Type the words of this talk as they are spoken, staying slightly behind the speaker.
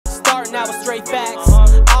spitting out with straight facts.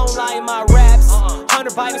 I don't lie in my raps.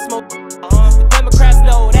 Hunter Biden smoke. The Democrats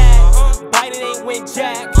know that. Biden ain't win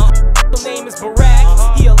jack. The name is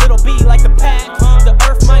Barack. He a little B like the pack. The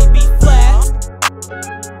earth might be flat.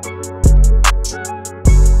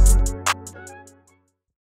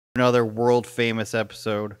 Another world famous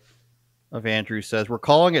episode of Andrew Says. We're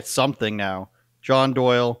calling it something now. John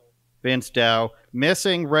Doyle, Vince Dow,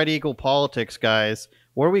 missing Red Eagle politics, guys.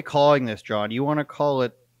 What are we calling this, John? You want to call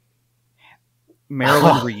it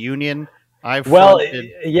Maryland Reunion?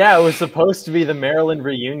 Yeah, it was supposed to be the Maryland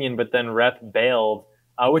Reunion, but then Rep bailed,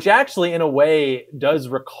 which actually, in a way, does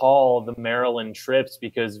recall the Maryland trips,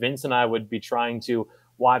 because Vince and I would be trying to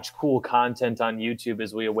watch cool content on YouTube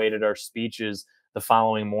as we awaited our speeches the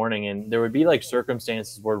following morning, and there would be like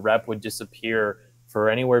circumstances where Rep would disappear for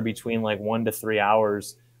anywhere between like 1 to 3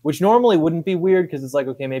 hours, which normally wouldn't be weird because it's like,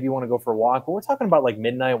 okay, maybe you want to go for a walk, but we're talking about like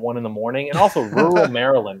midnight, 1 in the morning, and also rural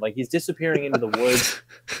Maryland. Like, he's disappearing into the woods.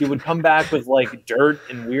 He would come back with like dirt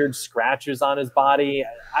and weird scratches on his body.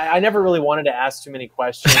 I never really wanted to ask too many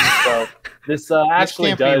questions, so this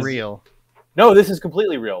actually does. Be real. No, this is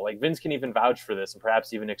completely real. Like, Vince can even vouch for this and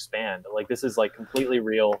perhaps even expand. Like, this is like completely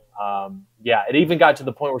real. Yeah, it even got to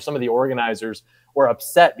the point where some of the organizers were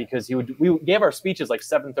upset because we gave our speeches like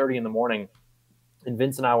 7:30 in the morning, and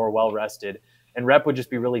Vince and I were well rested, and Rep would just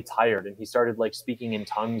be really tired, and he started like speaking in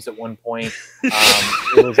tongues at one point.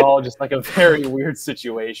 It was all just like a very weird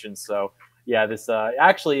situation. So yeah, this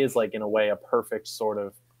actually is like in a way a perfect sort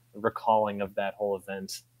of recalling of that whole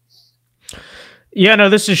event. Yeah, no,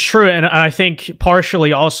 this is true. And I think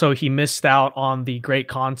partially also he missed out on the great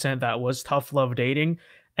content that was Tough Love Dating.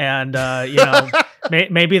 And, you know,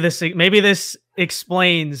 maybe this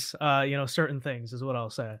explains, you know, certain things is what I'll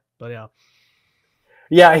say. But yeah.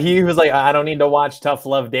 Yeah, he was like, I don't need to watch Tough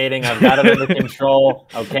Love Dating. I've got it under control.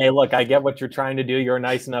 Okay, look, I get what you're trying to do. You're a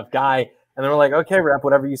nice enough guy. And then we're like, okay, Rep,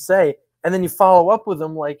 whatever you say. And then you follow up with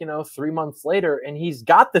him like, you know, 3 months later, and he's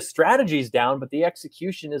got the strategies down, but the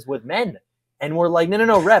execution is with men. And we're like,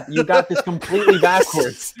 no, Rep, you got this completely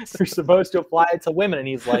backwards. You're supposed to apply it to women. And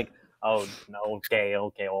he's like, oh, no, okay,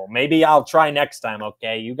 well, maybe I'll try next time,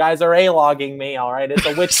 okay? You guys are A-logging me, all right? It's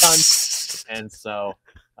a witch hunt. And so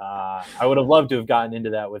I would have loved to have gotten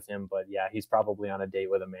into that with him, but yeah, he's probably on a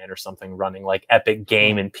date with a man or something, running like epic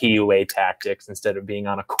game and PUA tactics instead of being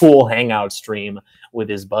on a cool hangout stream with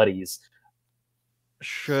his buddies.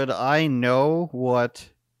 Should I know what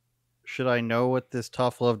this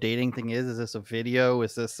Tough Love Dating thing is? Is this a video?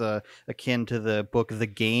 Is this akin to the book The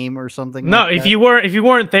Game or something? No, like if you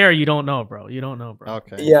weren't there, you don't know, bro. You don't know, bro.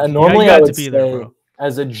 Okay. Yeah, normally you I got would to be say, there, bro.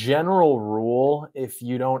 as a general rule, if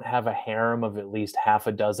you don't have a harem of at least half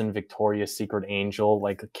a dozen Victoria's Secret Angel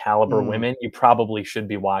like caliber women, you probably should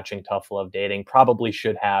be watching Tough Love Dating. Probably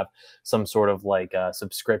should have some sort of like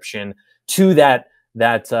subscription to that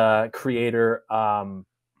creator.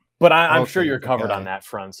 But I'm sure you're covered on that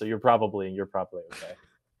front, so you're probably okay.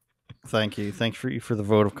 Thank you. Thanks for the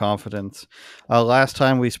vote of confidence. Last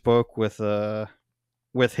time we spoke with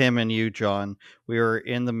him and you, John, we were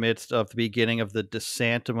in the midst of the beginning of the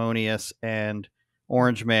DeSantimonious and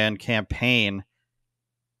Orange Man campaign.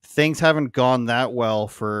 Things haven't gone that well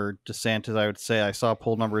for DeSantis, I would say. I saw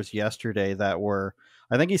poll numbers yesterday that were,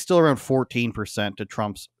 I think he's still around 14% to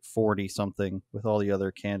Trump's 40-something with all the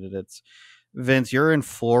other candidates. Vince, you're in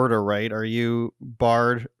Florida, right? Are you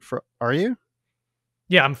barred for? Are you?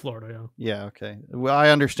 Yeah, I'm Florida. Yeah. Okay. Well, I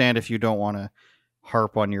understand if you don't want to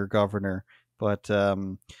harp on your governor, but I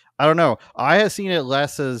don't know. I have seen it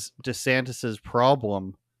less as DeSantis's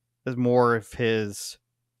problem, as more of his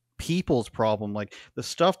people's problem, like the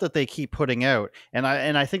stuff that they keep putting out. And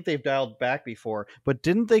I think they've dialed back before. But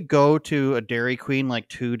didn't they go to a Dairy Queen like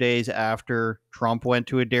 2 days after Trump went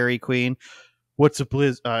to a Dairy Queen? What's a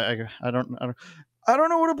blizzard? I don't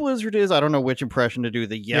know what a blizzard is. I don't know which impression to do,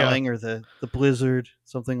 the yelling or the blizzard,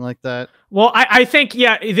 something like that. Well, I think,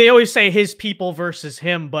 yeah, they always say his people versus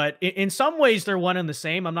him, but in some ways they're one and the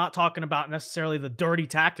same. I'm not talking about necessarily the dirty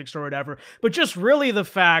tactics or whatever, but just really the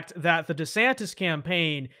fact that the DeSantis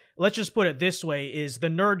campaign, let's just put it this way, is the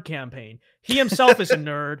nerd campaign. He himself is a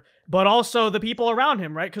nerd, but also the people around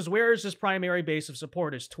him, right? Because where is his primary base of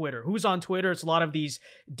support? Is Twitter. Who's on Twitter? It's a lot of these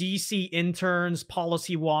DC interns,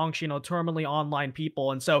 policy wonks, you know, terminally online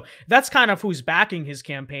people. And so that's kind of who's backing his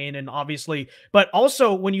campaign. And obviously, but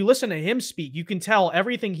also when you listen to him speak, you can tell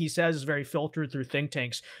everything he says is very filtered through think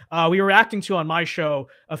tanks. We were reacting to on my show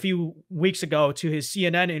a few weeks ago to his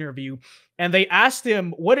CNN interview, and they asked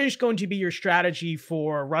him, what is going to be your strategy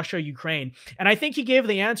for Russia, Ukraine? And I think he gave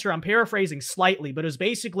the answer, I'm paraphrasing slightly, but it was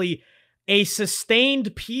basically a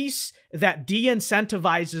sustained peace that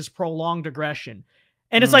de-incentivizes prolonged aggression.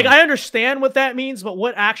 And it's like, I understand what that means, but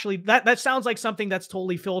what actually, that sounds like something that's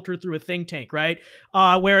totally filtered through a think tank, right?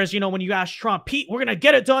 Whereas, you know, when you ask Trump, Pete, we're going to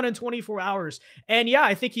get it done in 24 hours. And yeah,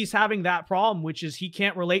 I think he's having that problem, which is he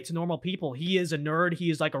can't relate to normal people. He is a nerd. He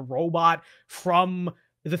is like a robot from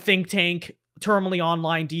the think tank, terminally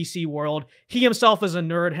online DC world. He himself is a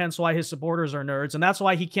nerd, hence why his supporters are nerds. And that's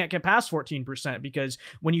why he can't get past 14%, because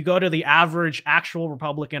when you go to the average actual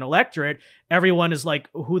Republican electorate, everyone is like,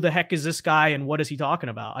 who the heck is this guy and what is he talking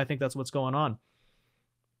about? I think that's what's going on.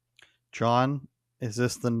 John, is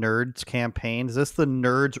this the Nerds campaign? Is this the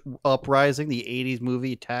Nerds uprising, the 80s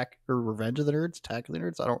movie Attack or Revenge of the Nerds? Attack of the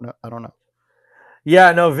Nerds? I don't know.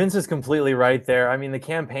 Yeah, no, Vince is completely right there. I mean, the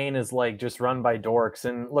campaign is like just run by dorks.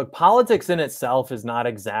 And look, politics in itself is not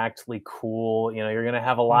exactly cool. You know, you're going to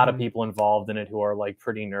have a lot of people involved in it who are like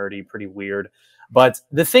pretty nerdy, pretty weird. But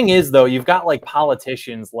the thing is, though, you've got like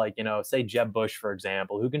politicians like, you know, say Jeb Bush, for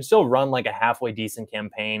example, who can still run like a halfway decent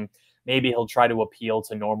campaign. Maybe he'll try to appeal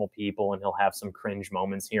to normal people and he'll have some cringe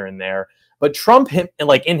moments here and there. But Trump,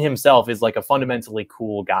 like in himself, is like a fundamentally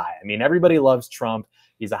cool guy. I mean, everybody loves Trump.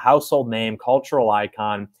 He's a household name, cultural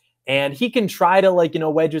icon, and he can try to like, you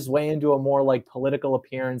know, wedge his way into a more like political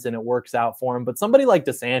appearance and it works out for him. But somebody like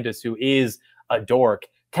DeSantis, who is a dork,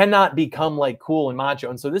 cannot become like cool and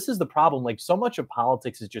macho. And so this is the problem. Like so much of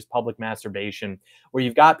politics is just public masturbation, where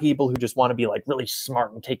you've got people who just want to be like really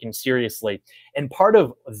smart and taken seriously. And part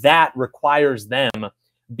of that requires them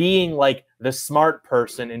being like the smart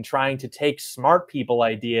person and trying to take smart people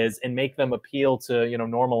ideas and make them appeal to, you know,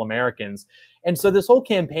 normal Americans. And so this whole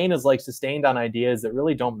campaign is like sustained on ideas that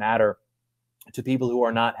really don't matter to people who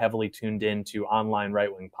are not heavily tuned into online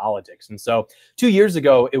right-wing politics. And so 2 years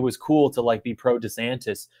ago, it was cool to like be pro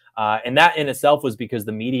DeSantis. And that in itself was because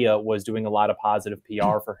the media was doing a lot of positive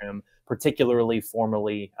PR for him, particularly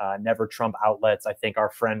formerly Never Trump outlets. I think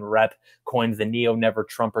our friend Rep coined the neo Never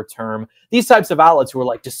Trumper term. These types of outlets who were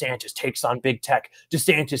like, DeSantis takes on big tech,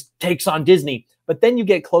 DeSantis takes on Disney. But then you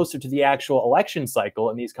get closer to the actual election cycle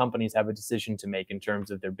and these companies have a decision to make in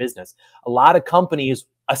terms of their business. A lot of companies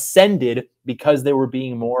ascended because they were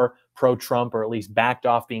being more pro-Trump, or at least backed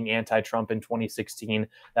off being anti-Trump in 2016,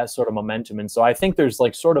 that sort of momentum. And so I think there's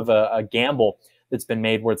like sort of a gamble that's been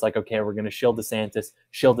made where it's like, okay, we're going to shield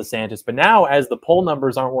DeSantis. But now as the poll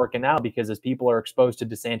numbers aren't working out, because as people are exposed to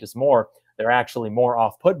DeSantis more, they're actually more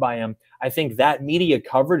off put by him. I think that media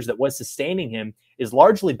coverage that was sustaining him is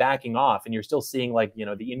largely backing off. And you're still seeing like, you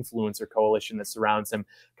know, the influencer coalition that surrounds him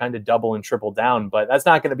kind of double and triple down, but that's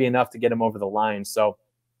not going to be enough to get him over the line. So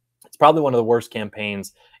it's probably one of the worst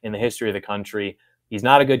campaigns in the history of the country. He's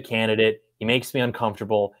not a good candidate. He makes me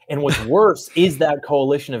uncomfortable. And what's worse is that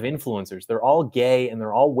coalition of influencers. They're all gay and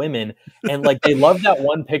they're all women. And like, they love that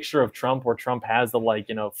one picture of Trump where Trump has the like,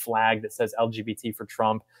 you know, flag that says LGBT for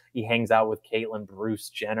Trump. He hangs out with Caitlyn Bruce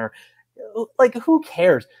Jenner. Like, who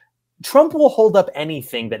cares? Trump will hold up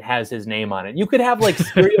anything that has his name on it. You could have like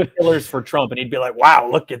serial killers for Trump and he'd be like, wow,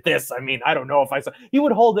 look at this. I mean, I don't know if I saw. He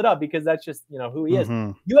would hold it up because that's just, you know, who he is.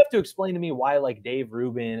 You have to explain to me why like Dave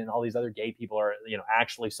Rubin and all these other gay people are, you know,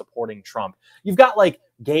 actually supporting Trump. You've got like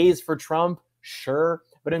gays for Trump, sure.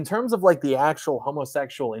 But in terms of like the actual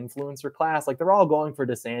homosexual influencer class, like they're all going for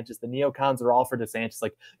DeSantis. The neocons are all for DeSantis.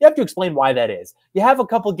 Like, you have to explain why that is. You have a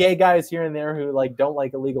couple gay guys here and there who like don't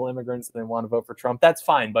like illegal immigrants and they want to vote for Trump. That's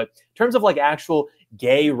fine. But in terms of like actual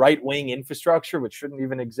gay right-wing infrastructure, which shouldn't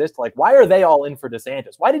even exist, like why are they all in for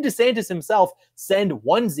DeSantis? Why did DeSantis himself send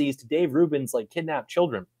onesies to Dave Rubin's like kidnapped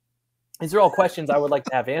children? These are all questions I would like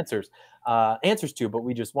to have answers to, but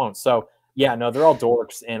we just won't. So yeah, no, they're all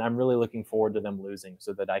dorks, and I'm really looking forward to them losing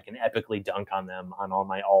so that I can epically dunk on them on all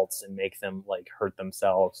my alts and make them like hurt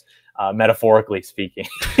themselves, metaphorically speaking.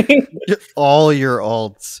 All your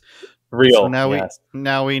alts. Real. So now yes.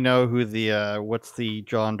 we know who the what's the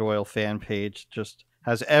John Doyle fan page just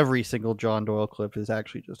has every single John Doyle clip is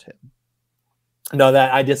actually just him. No,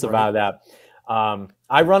 that I disavow that.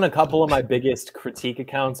 I run a couple of my biggest critique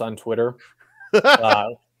accounts on Twitter.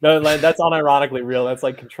 No, that's unironically real. That's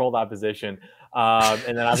like controlled opposition.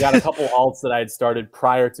 And then I've got a couple alts that I had started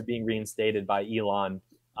prior to being reinstated by Elon.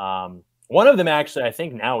 One of them actually, I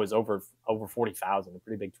think now is over 40,000, a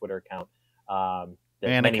pretty big Twitter account.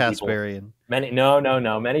 And a Kasperian.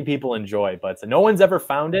 Many people enjoy, but no one's ever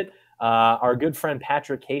found it. Our good friend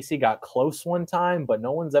Patrick Casey got close one time, but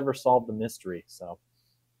no one's ever solved the mystery. So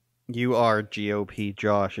you are GOP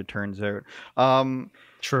Josh, it turns out.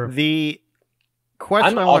 True. The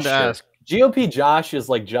question I wanted to ask. GOP Josh is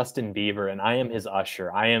like Justin Bieber, and I am his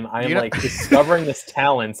usher. I am like discovering his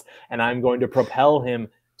talents, and I'm going to propel him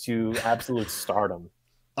to absolute stardom.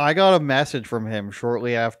 I got a message from him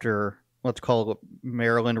shortly after, let's call it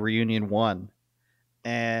Maryland Reunion 1.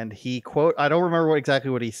 and I don't remember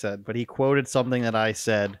exactly what he said, but he quoted something that I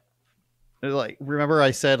said. Like, remember I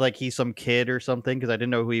said like he's some kid or something because I didn't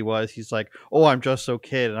know who he was. He's like, "Oh, I'm just so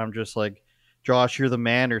kid," and I'm just like, "Josh, you're the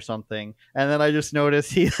man" or something. And then I just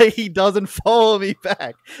noticed he doesn't follow me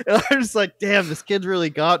back, and I'm just like, "Damn, this kid's really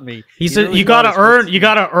got me." He said, really "You gotta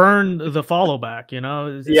earn the follow back. You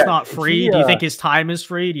know, it's not free. Do you think his time is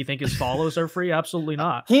free? Do you think his follows are free? Absolutely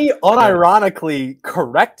not." He unironically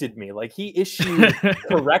corrected me. Like, he issued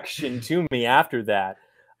correction to me after that.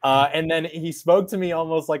 And then he spoke to me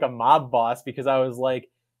almost like a mob boss because I was like,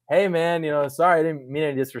 "Hey man, sorry, I didn't mean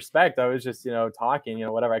any disrespect. I was just, talking,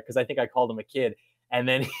 whatever." Because I think I called him a kid. And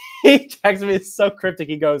then he texted me, it's so cryptic.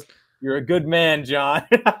 He goes, "You're a good man, John."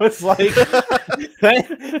 I was like,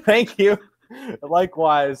 thank you.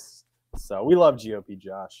 Likewise. So we love GOP,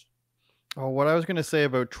 Josh. Oh, what I was going to say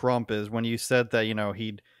about Trump is when you said that,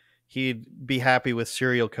 he'd be happy with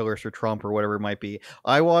serial killers for Trump or whatever it might be.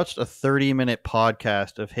 I watched a 30-minute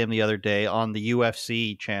podcast of him the other day on the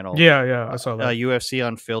UFC channel. Yeah, I saw that. UFC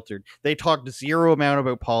Unfiltered. They talked zero amount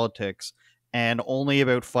about politics and only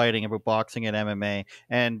about fighting, about boxing and MMA.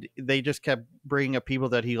 And they just kept bringing up people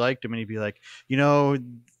that he liked him, and he'd be like,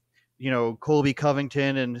 Colby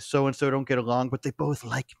Covington and so don't get along, but they both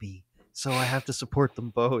like me, so I have to support them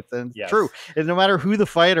both. And yes. True. And no matter who the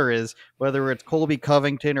fighter is, whether it's Colby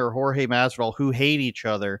Covington or Jorge Masvidal, who hate each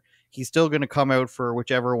other, he's still going to come out for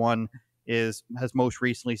whichever one has most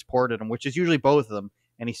recently supported him, which is usually both of them,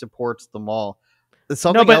 and he supports them all.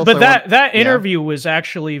 That interview was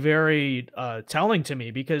actually very telling to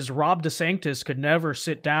me, because Rob DeSantis could never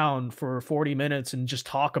sit down for 40 minutes and just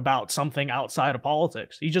talk about something outside of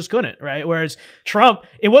politics. He just couldn't, right? Whereas Trump,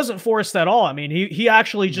 it wasn't forced at all. I mean, he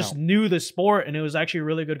actually just knew the sport, and it was actually a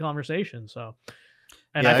really good conversation. So,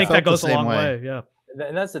 and I think that goes a long way. Yeah.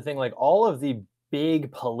 And that's the thing, like all of the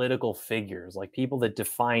big political figures, like people that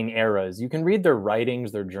define eras, you can read their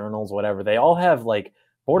writings, their journals, whatever. They all have like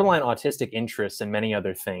borderline autistic interests and many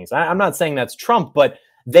other things. I'm not saying that's Trump, but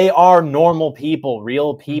they are normal people,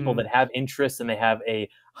 real people that have interests, and they have a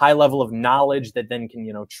high level of knowledge that then can,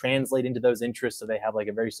 translate into those interests. So they have like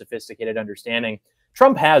a very sophisticated understanding.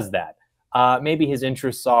 Trump has that. Maybe his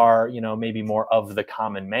interests are, maybe more of the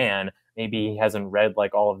common man. Maybe he hasn't read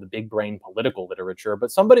like all of the big brain political literature,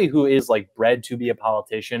 but somebody who is like bred to be a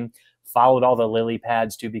politician, followed all the lily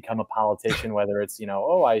pads to become a politician, whether it's,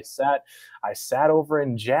 I sat over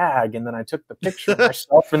in JAG and then I took the picture of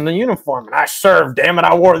myself in the uniform and I served, damn it,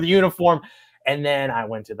 I wore the uniform. And then I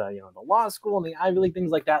went to the, the law school and the Ivy League,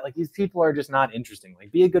 things like that. Like, these people are just not interesting.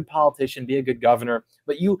 Like, be a good politician, be a good governor,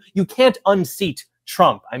 but you can't unseat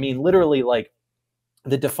Trump. I mean, literally, like,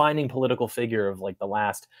 the defining political figure of like the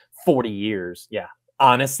last 40 years. Yeah,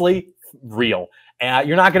 honestly, real. And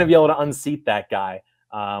you're not going to be able to unseat that guy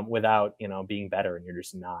without, being better, and you're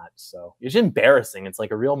just not. So it's embarrassing. It's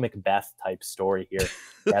like a real Macbeth type story here.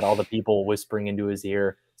 Had all the people whispering into his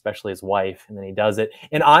ear, especially his wife, and then he does it.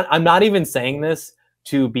 And I'm not even saying this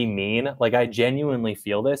to be mean. Like, I genuinely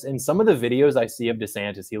feel this. In some of the videos I see of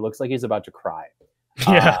DeSantis, he looks like he's about to cry.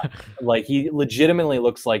 Yeah. Like, he legitimately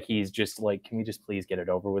looks like he's just like, can we just please get it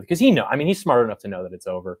over with? Because he's smart enough to know that it's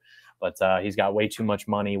over, but he's got way too much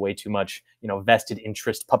money, way too much, vested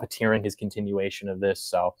interest puppeteering his continuation of this.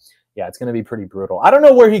 So yeah, it's going to be pretty brutal. I don't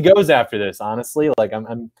know where he goes after this, honestly. Like,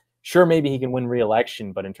 I'm sure maybe he can win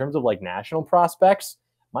re-election, but in terms of like national prospects,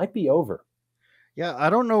 might be over. Yeah, I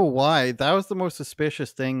don't know why. That was the most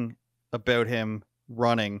suspicious thing about him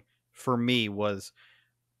running for me was,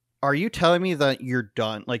 are you telling me that you're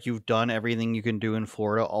done? Like, you've done everything you can do in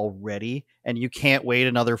Florida already, and you can't wait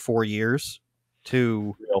another 4 years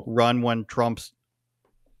to run when Trump's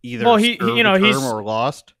either he's or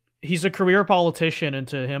lost? He's a career politician, and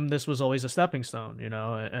to him, this was always a stepping stone,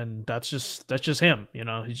 and that's just him,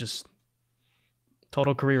 he's just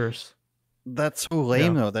total careerist. That's so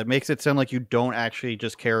lame, though. That makes it sound like you don't actually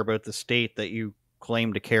just care about the state that you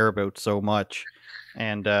claim to care about so much.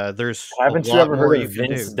 And haven't you ever heard of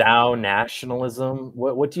Vince Dow nationalism?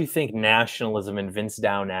 What do you think nationalism and Vince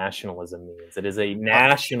Dow nationalism means? It is a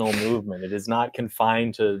national movement. It is not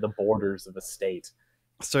confined to the borders of a state.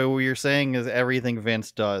 So what you're saying is everything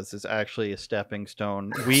Vince does is actually a stepping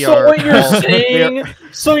stone.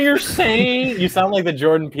 So you're saying you sound like the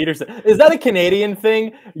Jordan Peterson. Is that a Canadian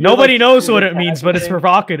thing? Nobody knows what it means, but it's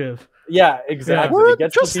provocative. Yeah, exactly. Yeah.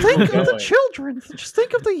 Just think of the children. Just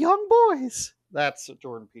think of the young boys. That's a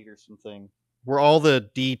Jordan Peterson thing. We're all the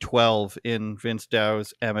D12 in Vince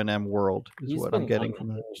Dow's M&M world, is what I'm getting from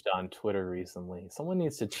that. On Twitter recently. Someone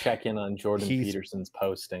needs to check in on Jordan Peterson's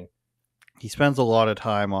posting. He spends a lot of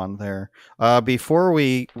time on there. Before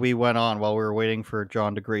we went on, while we were waiting for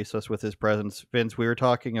John to grace us with his presence, Vince, we were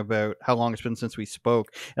talking about how long it's been since we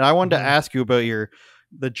spoke, and I wanted to ask you about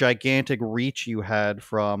the gigantic reach you had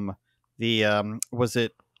from the was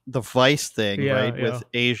it the Vice thing, right? With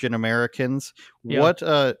Asian Americans. Yeah.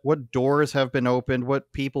 What doors have been opened?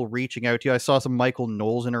 What people reaching out to you? I saw some Michael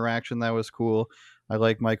Knowles interaction that was cool. I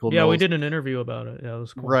like Michael Knowles. Yeah, we did an interview about it. Yeah, it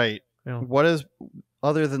was cool. Right. Yeah. What is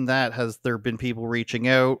other than that, has there been people reaching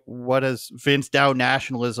out? What has Vince Dow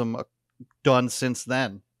nationalism done since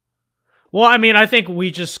then? Well, I mean, I think we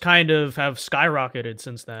just kind of have skyrocketed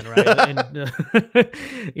since then, right? And,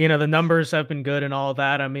 you know, the numbers have been good and all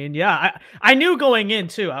that. I mean, yeah, I knew going in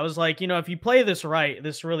too. I was like, you know, if you play this right,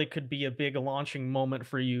 this really could be a big launching moment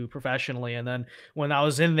for you professionally. And then when I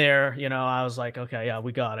was in there, you know, I was like, okay, yeah,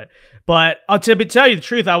 we got it. But to tell you the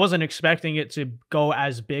truth, I wasn't expecting it to go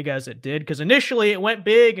as big as it did, because initially it went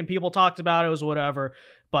big and people talked about it, it was whatever.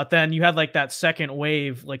 But then you had like that second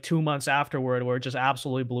wave, like 2 months afterward, where it just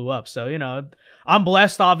absolutely blew up. So, you know, I'm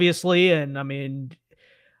blessed, obviously. And I mean,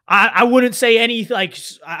 I wouldn't say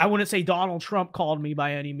I wouldn't say Donald Trump called me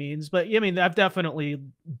by any means, but I mean, I've definitely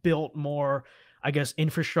built more, I guess,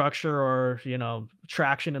 infrastructure or, you know,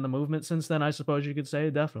 traction in the movement since then, I suppose you could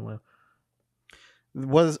say. Definitely.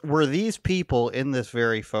 Were these people in this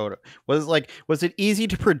very photo? Was it easy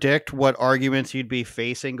to predict what arguments you'd be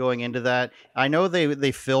facing going into that? I know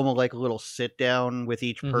they film like a little sit down with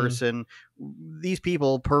each person. These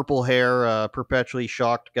people, purple hair, perpetually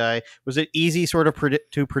shocked guy. Was it easy sort of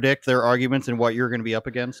to predict their arguments and what you're going to be up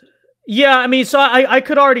against? Yeah, I mean, so I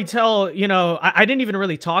could already tell, you know, I didn't even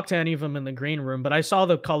really talk to any of them in the green room, but I saw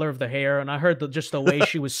the color of the hair and I heard just the way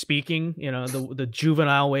she was speaking, you know, the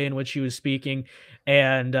juvenile way in which she was speaking,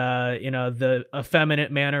 and, you know, the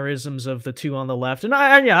effeminate mannerisms of the two on the left. And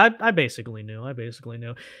I basically knew.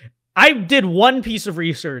 I did one piece of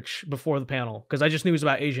research before the panel because I just knew it was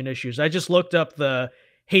about Asian issues. I just looked up the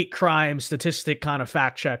hate crime statistic kind of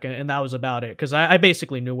fact check, and that was about it, because I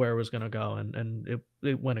basically knew where it was going to go, and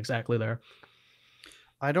it went exactly there.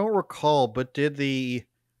 I don't recall, but did the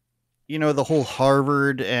whole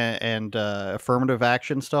Harvard and affirmative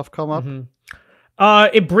action stuff come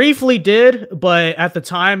up? It briefly did, but at the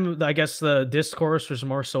time, I guess the discourse was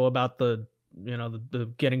more so about the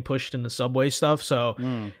getting pushed in the subway stuff. So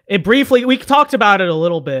we talked about it a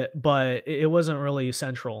little bit, but it wasn't really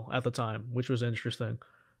central at the time, which was interesting.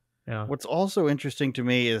 Yeah. What's also interesting to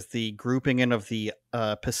me is the grouping in of the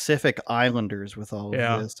Pacific Islanders with all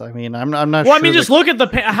of this. I mean, I'm not sure. Well, I mean, just look at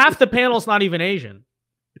half the panel's not even Asian.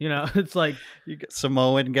 You know, it's like you get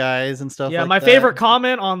Samoan guys and stuff. Yeah, like my that. favorite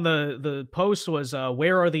comment on the post was,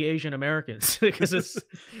 "Where are the Asian Americans?" Because it's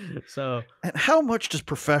so. And how much does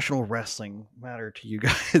professional wrestling matter to you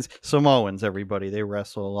guys? Samoans, everybody, they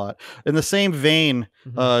wrestle a lot. In the same vein,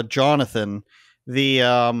 Jonathan,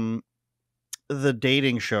 the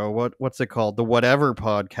dating show, what's it called? The Whatever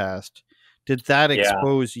podcast. Did that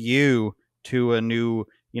expose you to a new,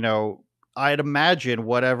 I'd imagine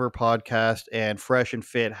Whatever podcast and Fresh and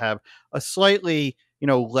Fit have a slightly,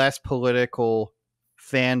 less political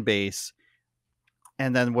fan base.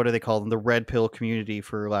 And then what do they call them? The red pill community,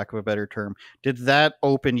 for lack of a better term. Did that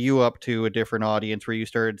open you up to a different audience where you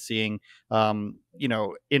started seeing,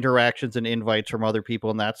 interactions and invites from other people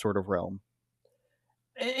in that sort of realm?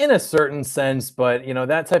 In a certain sense, but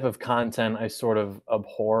that type of content I sort of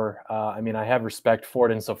abhor. I mean, I have respect for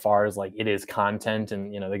it insofar as like it is content,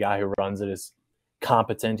 and the guy who runs it is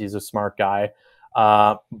competent. He's a smart guy,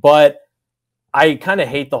 but I kind of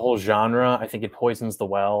hate the whole genre. I think it poisons the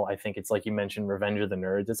well. I think it's like you mentioned, Revenge of the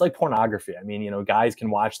Nerds. It's like pornography. I mean, guys can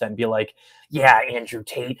watch that and be like, "Yeah, Andrew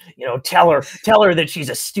Tate, tell her that she's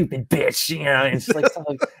a stupid bitch."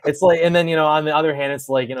 It's like, and then on the other hand, it's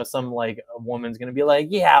like some like a woman's gonna be like,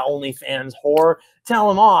 "Yeah, OnlyFans whore, tell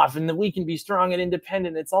him off, and that we can be strong and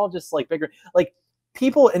independent." It's all just like bigger, like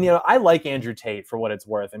people. And I like Andrew Tate for what it's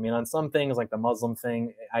worth. I mean, on some things like the Muslim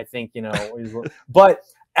thing, I think but.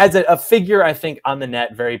 As a figure, I think on the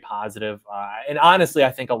net, very positive. And honestly,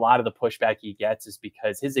 I think a lot of the pushback he gets is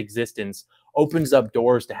because his existence opens up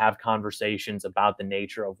doors to have conversations about the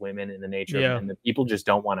nature of women and the nature of men that people just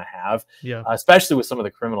don't want to have, especially with some of the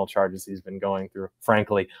criminal charges he's been going through,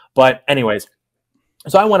 frankly. But anyways,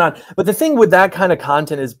 so I went on. But the thing with that kind of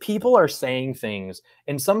content is people are saying things.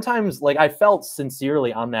 And sometimes, like, I felt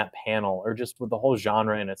sincerely on that panel, or just with the whole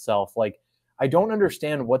genre in itself, like, I don't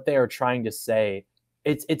understand what they are trying to say.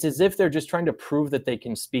 It's as if they're just trying to prove that they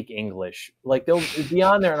can speak English. Like, they'll be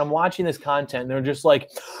on there and I'm watching this content and they're just like,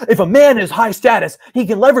 if a man is high status, he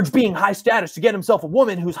can leverage being high status to get himself a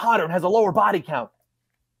woman who's hotter and has a lower body count.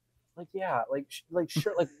 Like, yeah, like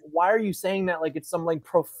sure, like why are you saying that like it's some like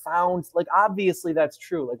profound, like obviously that's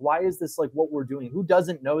true. Like why is this like what we're doing? Who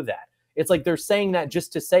doesn't know that? It's like they're saying that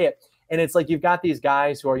just to say it. And it's like you've got these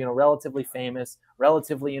guys who are, you know, relatively famous,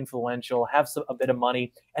 relatively influential, have a bit of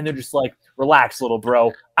money, and they're just like, relax, little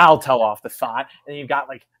bro, I'll tell off the thought. And you've got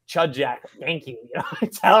like Chud Jack, thank you, you know,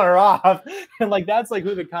 tell her off. And like that's like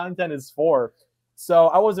who the content is for. So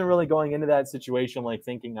I wasn't really going into that situation like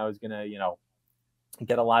thinking I was gonna, you know,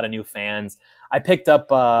 get a lot of new fans. I picked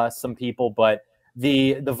up some people, but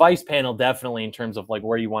the Vice panel definitely, in terms of like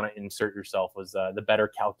where you want to insert yourself, was the better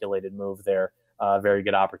calculated move there. Very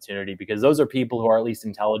good opportunity, because those are people who are at least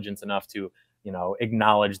intelligent enough to, you know,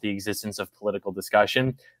 acknowledge the existence of political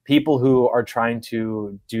discussion. People who are trying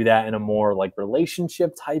to do that in a more like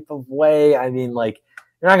relationship type of way. I mean, like,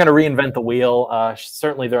 you're not going to reinvent the wheel.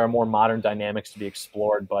 Certainly there are more modern dynamics to be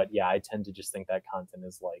explored, but yeah, I tend to just think that content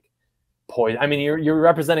is like poison. I mean, you're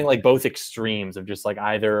representing like both extremes of just like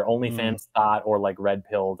either OnlyFans thought or like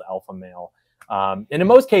red-pilled alpha male. And in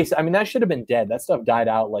most cases, I mean, that should have been dead. That stuff died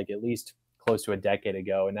out like at least close to a decade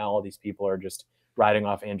ago, and now all these people are just riding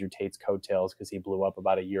off Andrew Tate's coattails because he blew up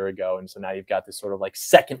about a year ago. And so now you've got this sort of like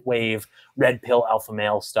second wave red pill alpha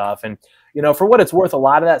male stuff. And, you know, for what it's worth, a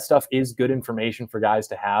lot of that stuff is good information for guys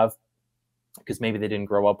to have, because maybe they didn't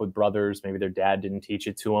grow up with brothers, maybe their dad didn't teach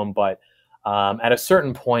it to them. But at a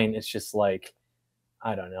certain point, it's just like,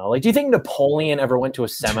 I don't know. Like, do you think Napoleon ever went to a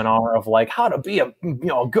seminar of like how to be a, you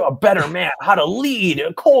know, a better man, how to lead,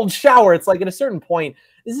 a cold shower? It's like at a certain point,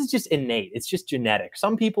 this is just innate. It's just genetic.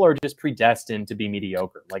 Some people are just predestined to be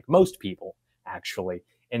mediocre, like most people, actually.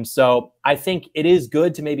 And so I think it is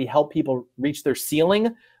good to maybe help people reach their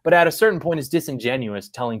ceiling, but at a certain point, it's disingenuous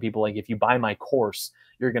telling people like, if you buy my course,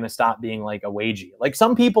 you're going to stop being like a wagey. Like,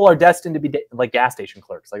 some people are destined to be like gas station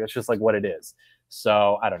clerks. Like, it's just like what it is.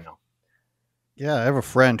 So I don't know. Yeah, I have a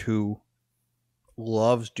friend who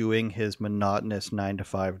loves doing his monotonous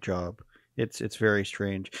 9-to-5 job. It's very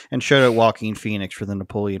strange. And shout out Joaquin Phoenix for the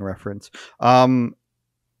Napoleon reference.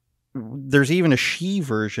 There's even a she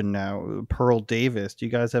version now, Pearl Davis. Do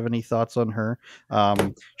you guys have any thoughts on her?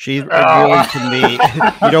 She's really, to me,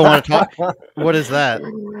 you don't want to talk. What is that?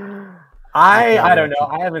 I don't know.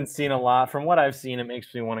 I haven't seen a lot. From what I've seen, it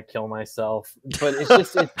makes me want to kill myself. But it's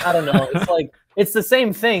just, I don't know. It's like, it's the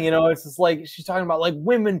same thing, you know. It's just like she's talking about like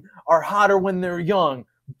women are hotter when they're young.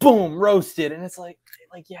 Boom, roasted. And it's like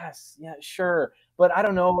yes, yeah, sure. But I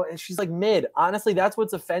don't know. She's like mid. Honestly, that's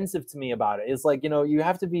what's offensive to me about it. It's like, you know, you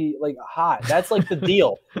have to be like hot. That's like the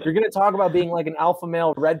deal. If you're going to talk about being like an alpha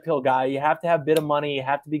male red pill guy, you have to have a bit of money. You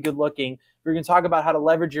have to be good looking. If you're going to talk about how to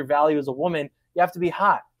leverage your value as a woman, you have to be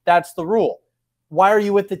hot. That's the rule. Why are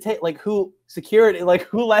you with the like who security? Like,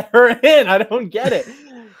 who let her in? I don't get it.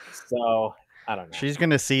 So I don't know. She's going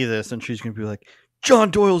to see this and she's going to be like,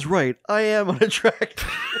 John Doyle's right. I am unattractive.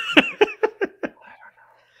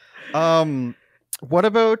 What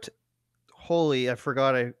about I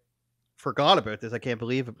forgot about this. I can't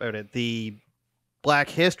believe about it. The Black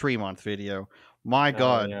History Month video. My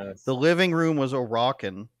God, yes. The living room was a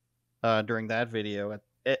rockin' during that video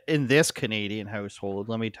in this Canadian household.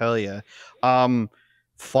 Let me tell you.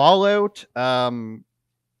 Fallout.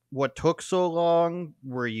 What took so long?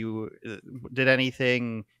 Did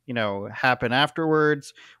anything, you know, happen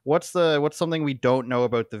afterwards? What's something we don't know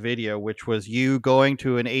about the video, which was you going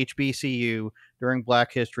to an HBCU during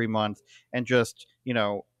Black History Month and just, you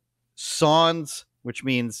know, sans, which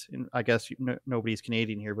means, I guess nobody's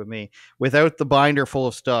Canadian here but me, without the binder full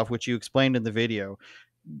of stuff, which you explained in the video.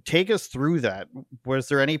 Take us through that. Was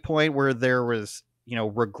there any point where there was, you know,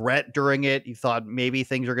 regret during it? You thought maybe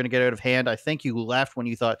things are going to get out of hand. I think you left when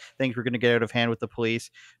you thought things were going to get out of hand with the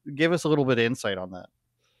police. Give us a little bit of insight on that.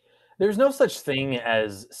 There's no such thing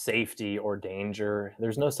as safety or danger.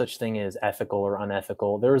 There's no such thing as ethical or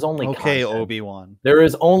unethical. There is only content. Obi-Wan. There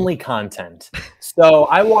is only content. So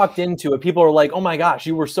I walked into it. People were like, "Oh my gosh,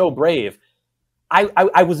 you were so brave."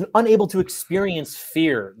 I was unable to experience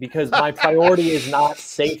fear because my priority is not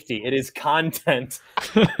safety. It is content.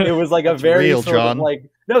 It was like a very real, sort John. of like,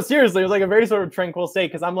 no, seriously, it was like a very sort of tranquil state,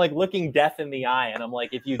 because I'm like looking death in the eye and I'm like,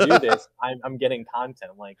 if you do this, I'm getting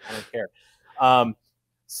content. I'm like, I don't care.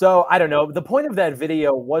 So I don't know. The point of that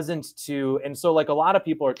video wasn't to, and so like a lot of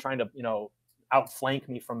people are trying to, you know, outflank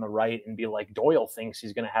me from the right and be like, Doyle thinks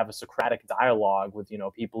he's going to have a Socratic dialogue with, you know,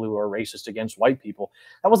 people who are racist against white people.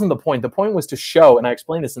 That wasn't the point. The point was to show, and I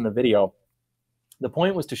explained this in the video, the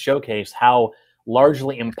point was to showcase how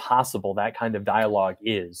largely impossible that kind of dialogue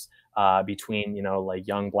is between, you know, like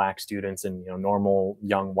young black students and, you know, normal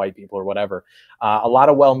young white people or whatever. A lot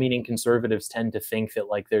of well-meaning conservatives tend to think that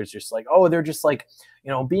like there's just like, oh, they're just like, you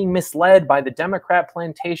know, being misled by the Democrat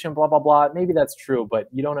plantation, blah, blah, blah. Maybe that's true, but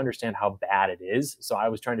you don't understand how bad it is. So I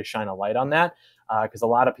was trying to shine a light on that, because a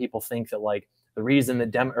lot of people think that like the reason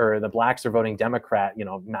that the blacks are voting Democrat, you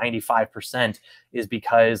know, 95% is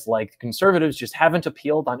because like conservatives just haven't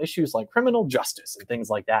appealed on issues like criminal justice and things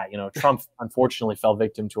like that. You know, Trump unfortunately fell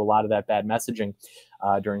victim to a lot of that bad messaging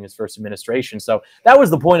during his first administration. So that was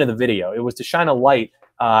the point of the video. It was to shine a light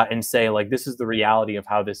and say like, this is the reality of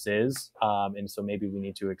how this is. And so maybe we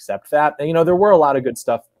need to accept that. And, you know, there were a lot of good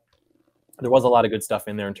stuff. There was a lot of good stuff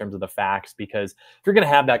in there in terms of the facts, because if you're going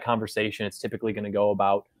to have that conversation, it's typically going to go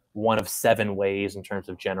about one of 7 ways in terms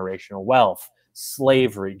of generational wealth,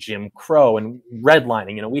 slavery, Jim Crow, and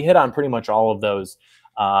redlining. You know, we hit on pretty much all of those.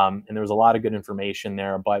 And there was a lot of good information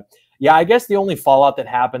there. But yeah, I guess the only fallout that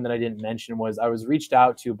happened that I didn't mention was I was reached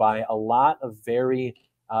out to by a lot of very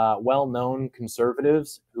well-known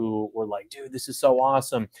conservatives who were like, dude, this is so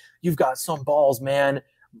awesome. You've got some balls, man.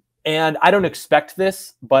 And I don't expect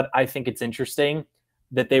this, but I think it's interesting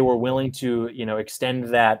that they were willing to, you know,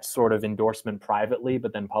 extend that sort of endorsement privately,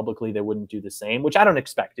 but then publicly they wouldn't do the same, which I don't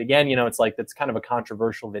expect. Again, you know, it's like, that's kind of a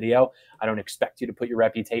controversial video. I don't expect you to put your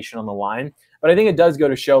reputation on the line, but I think it does go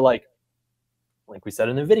to show, like we said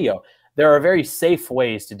in the video, there are very safe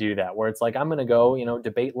ways to do that, where it's like, I'm going to go, you know,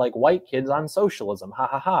 debate like white kids on socialism, ha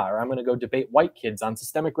ha ha, or I'm going to go debate white kids on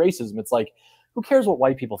systemic racism. It's like, who cares what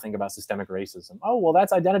white people think about systemic racism? Oh, well,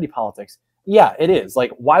 that's identity politics. Yeah, it is.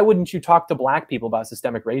 Like, why wouldn't you talk to black people about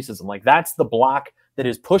systemic racism? Like, that's the block that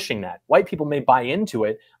is pushing that. White people may buy into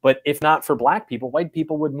it, but if not for black people, white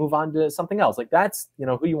people would move on to something else. Like, that's, you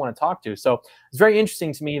know, who you want to talk to. So it's very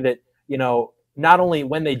interesting to me that, you know, not only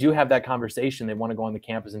when they do have that conversation, they want to go on the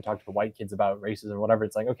campus and talk to the white kids about racism or whatever.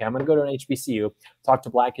 It's like, okay, I'm going to go to an HBCU, talk to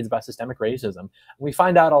black kids about systemic racism. And we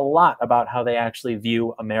find out a lot about how they actually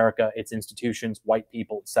view America, its institutions, white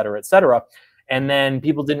people, et cetera, et cetera. And then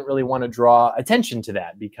people didn't really want to draw attention to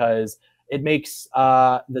that, because it makes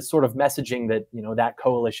the sort of messaging that, you know, that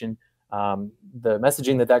coalition, the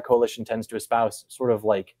messaging that that coalition tends to espouse, sort of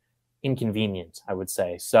like inconvenient, I would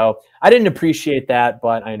say. So I didn't appreciate that,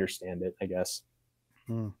 but I understand it, I guess.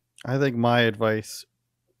 I think my advice,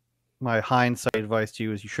 my hindsight advice to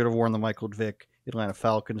you, is you should have worn the Michael Vick Atlanta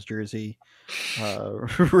Falcons jersey.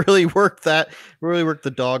 Really worked the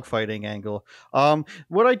dogfighting angle.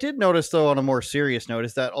 What I did notice, though, on a more serious note,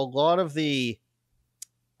 is that a lot of the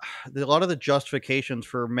justifications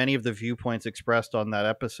for many of the viewpoints expressed on that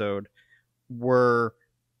episode were,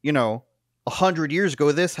 you know, 100 years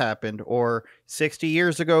ago this happened, or 60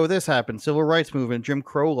 years ago this happened, civil rights movement, Jim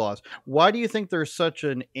Crow laws. Why do you think there's such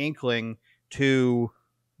an inkling to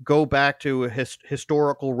go back to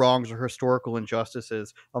historical wrongs or historical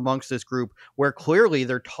injustices amongst this group, where clearly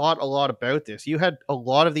they're taught a lot about this? You had a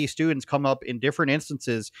lot of these students come up in different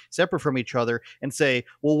instances separate from each other and say,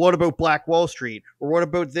 well, what about Black Wall Street? Or what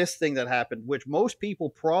about this thing that happened, which most people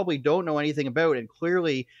probably don't know anything about, and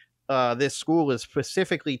clearly this school is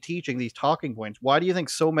specifically teaching these talking points. Why do you think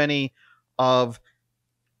so many of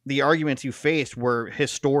the arguments you faced were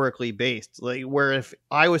historically based? Like, where if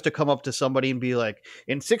I was to come up to somebody and be like,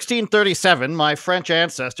 in 1637, my French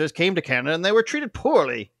ancestors came to Canada and they were treated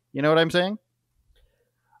poorly. You know what I'm saying?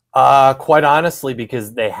 Quite honestly,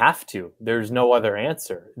 because they have to. There's no other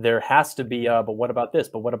answer. There has to be, but what about this?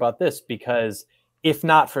 But what about this? Because if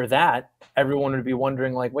not for that, everyone would be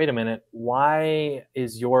wondering, like, wait a minute, why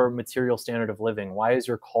is your material standard of living? Why is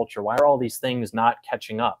your culture? Why are all these things not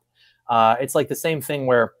catching up? It's like the same thing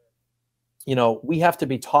where, you know, we have to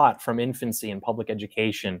be taught from infancy in public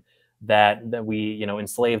education that we, you know,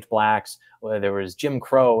 enslaved blacks, there was Jim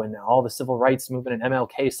Crow and all the civil rights movement, and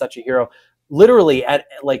MLK is such a hero. Literally at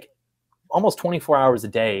like almost 24 hours a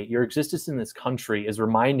day, your existence in this country is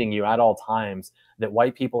reminding you at all times that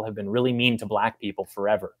white people have been really mean to black people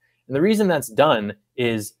forever. And the reason that's done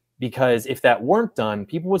is because if that weren't done,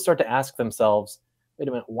 people would start to ask themselves, wait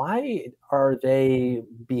a minute, why are they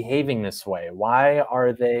behaving this way? Why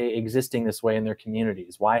are they existing this way in their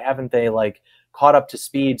communities? Why haven't they like caught up to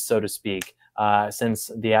speed, so to speak, since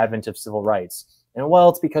the advent of civil rights? And well,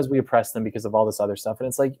 it's because we oppressed them because of all this other stuff. And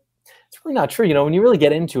it's like, it's really not true. You know, when you really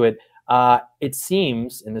get into it, it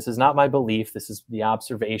seems, and this is not my belief, this is the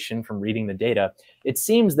observation from reading the data, it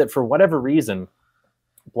seems that for whatever reason,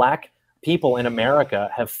 black people in America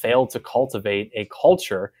have failed to cultivate a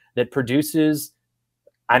culture that produces,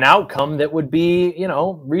 an outcome that would be,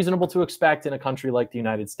 reasonable to expect in a country like the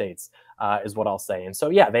United States, is what I'll say. And so,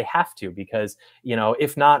 yeah, they have to, because,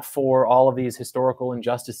 if not for all of these historical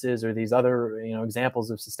injustices or these other, examples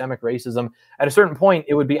of systemic racism, at a certain point,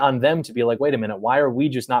 it would be on them to be like, wait a minute, why are we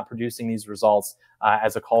just not producing these results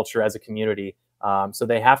as a culture, as a community? So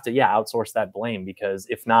they have to, outsource that blame, because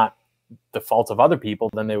if not the fault of other people,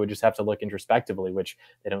 then they would just have to look introspectively, which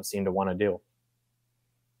they don't seem to want to do.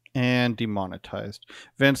 And demonetized.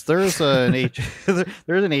 Vince, there's an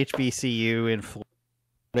there's an HBCU in Florida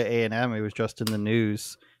A&M. It was just in the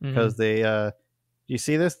news because they you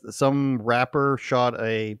see this? Some rapper shot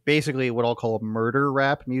basically what I'll call a murder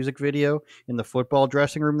rap music video in the football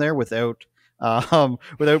dressing room there without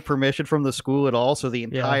permission from the school at all. So the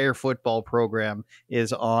entire football program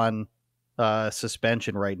is on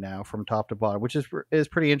suspension right now from top to bottom, which is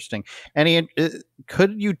pretty interesting.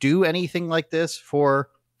 Could you do anything like this for,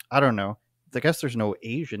 I don't know, I guess there's no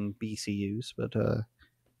Asian BCUs, but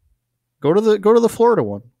go to the Florida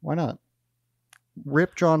one. Why not?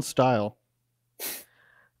 Rip John style.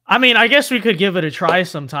 I mean, I guess we could give it a try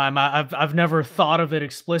sometime. I've never thought of it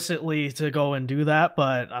explicitly to go and do that,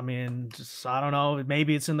 but I mean, I don't know.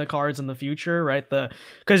 Maybe it's in the cards in the future, right?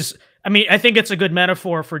 Because I mean, I think it's a good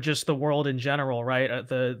metaphor for just the world in general, right?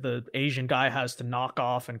 The Asian guy has to knock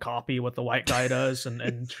off and copy what the white guy does,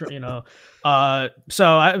 and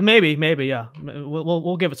so maybe, yeah,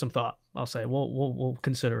 we'll give it some thought. I'll say we'll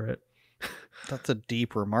consider it. That's a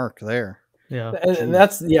deep remark there. Yeah, and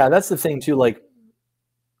that's the thing too. Like,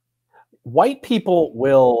 white people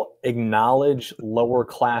will acknowledge lower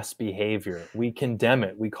class behavior. We condemn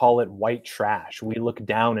it. We call it white trash. We look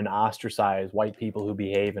down and ostracize white people who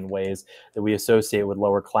behave in ways that we associate with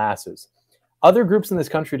lower classes. Other groups in this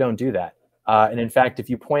country don't do that. And in fact, if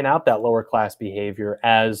you point out that lower class behavior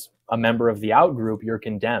as a member of the out group, you're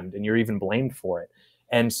condemned and you're even blamed for it.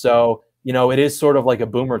 And so, it is sort of like a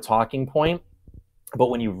boomer talking point. But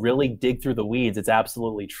when you really dig through the weeds, it's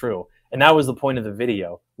absolutely true. And that was the point of the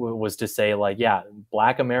video, was to say, like, yeah,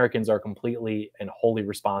 Black Americans are completely and wholly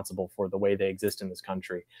responsible for the way they exist in this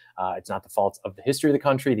country. It's not the fault of the history of the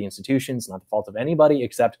country, the institutions, not the fault of anybody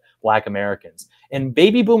except Black Americans. And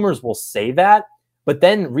baby boomers will say that, but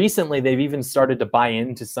then recently they've even started to buy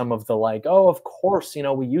into some of the like, oh, of course,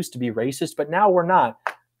 we used to be racist, but now we're not.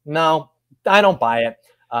 No, I don't buy it.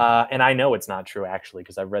 And I know it's not true, actually,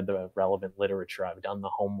 because I've read the relevant literature. I've done the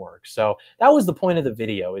homework. So that was the point of the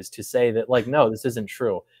video, is to say that, like, no, this isn't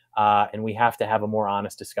true. And we have to have a more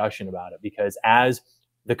honest discussion about it, because as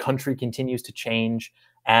the country continues to change,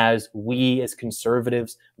 as we as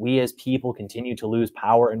conservatives, we as people continue to lose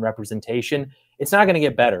power and representation, it's not going to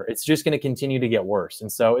get better. It's just going to continue to get worse. And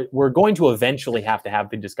so we're going to eventually have to have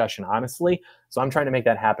the discussion honestly. So I'm trying to make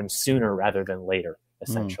that happen sooner rather than later,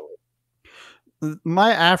 essentially.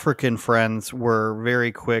 My African friends were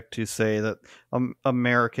very quick to say that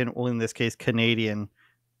American, well, in this case, Canadian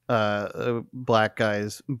Black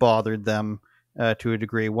guys bothered them to a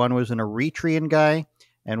degree. One was an Eritrean guy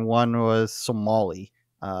and one was Somali.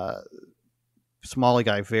 Somali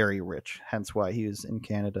guy, very rich, hence why he was in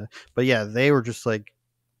Canada. But yeah, they were just like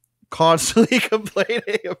constantly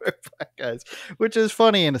complaining about Black guys, which is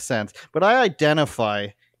funny in a sense. But I identify...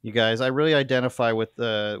 You guys, I really identify with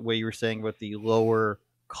the way you were saying about the lower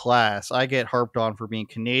class. I get harped on for being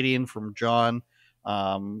Canadian from John.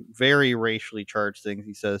 Very racially charged things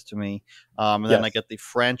he says to me. And then I get the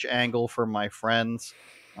French angle from my friends.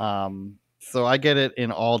 So I get it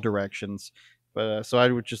in all directions. But so I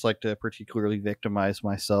would just like to particularly victimize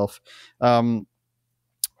myself. And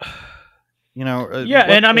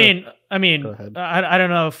I mean, I don't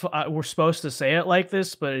know if we're supposed to say it like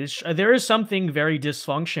this, but there is something very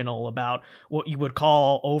dysfunctional about what you would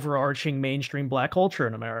call overarching mainstream Black culture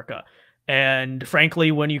in America. And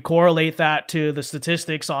frankly, when you correlate that to the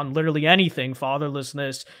statistics on literally anything,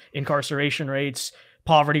 fatherlessness, incarceration rates,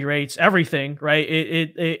 poverty rates, everything, right?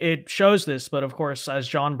 It shows this. But of course, as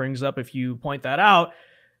John brings up, if you point that out,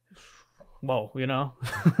 well,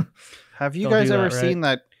 have you guys ever seen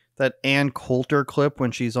that Ann Coulter clip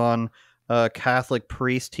when she's on a Catholic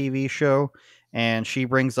priest TV show and she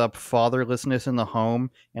brings up fatherlessness in the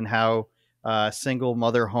home and how single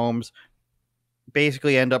mother homes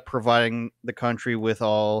basically end up providing the country with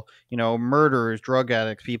all, murderers, drug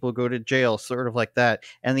addicts, people go to jail, sort of like that.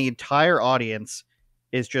 And the entire audience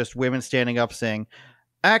is just women standing up saying,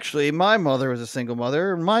 actually, my mother was a single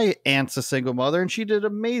mother, my aunt's a single mother, and she did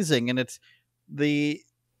amazing. And it's the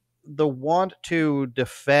want to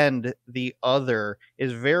defend the other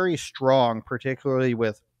is very strong, particularly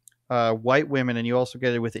with white women, and you also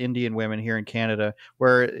get it with Indian women here in Canada,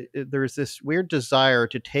 where there's this weird desire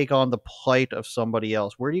to take on the plight of somebody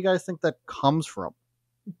else. Where do you guys think that comes from?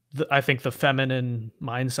 I think the feminine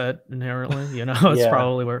mindset inherently, you know, it's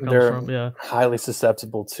probably where it comes from. Yeah, highly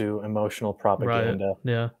susceptible to emotional propaganda.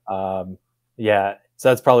 Right. Yeah, yeah. So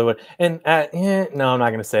that's probably what. And no, I'm not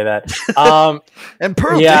going to say that. And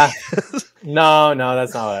prove yeah, no,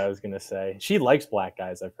 that's not what I was going to say. She likes black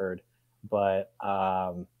guys, I've heard, but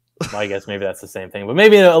well, I guess maybe that's the same thing, but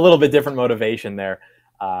maybe a little bit different motivation there.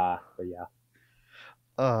 But yeah,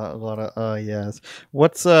 a lot of yes.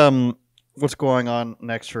 What's going on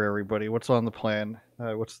next for everybody? What's on the plan?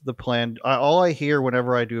 What's the plan? All I hear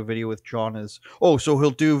whenever I do a video with John is, "Oh, so he'll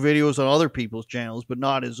do videos on other people's channels, but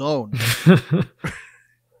not his own."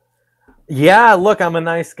 Yeah, look, I'm a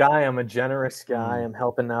nice guy. I'm a generous guy. I'm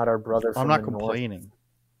helping out our brother from I'm not the north. complaining.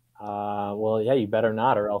 Well, yeah, you better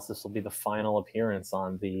not, or else this will be the final appearance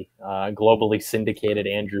on the globally syndicated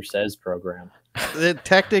Andrew Says program. It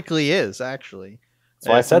technically is, actually.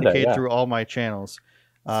 So I said that, yeah. Through all my channels.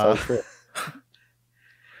 So true.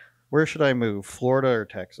 Where should I move? Florida or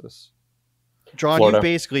Texas? John, Florida. you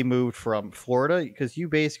basically moved from Florida, because you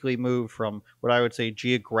basically moved from what I would say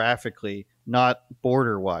geographically, not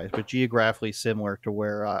border-wise, but geographically similar to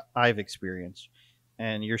where I've experienced.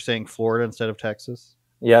 And you're saying Florida instead of Texas?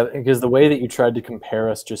 Yeah, because the way that you tried to compare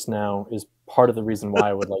us just now is part of the reason why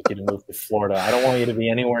I would like you to move to Florida. I don't want you to be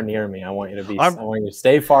anywhere near me. I want you to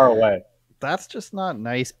stay far away. That's just not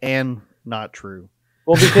nice and not true.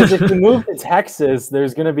 Well, because if you move to Texas,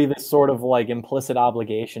 there's going to be this sort of like implicit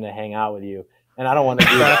obligation to hang out with you. And I don't want to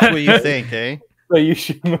do that. That's what you think, eh? So you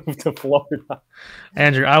should move to Florida.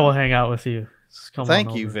 Andrew, I will hang out with you.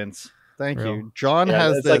 Thank you, Vince. Thank you. John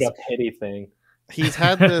has it's this like a pity thing. He's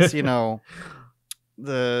had this, you know,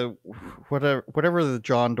 the whatever the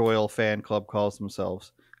John Doyle fan club calls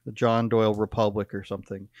themselves, the John Doyle Republic or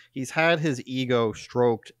something. He's had his ego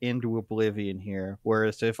stroked into oblivion here.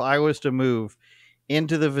 Whereas if I was to move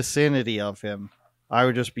into the vicinity of him, I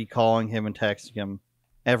would just be calling him and texting him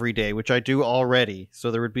every day, which I do already.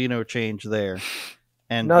 So there would be no change there.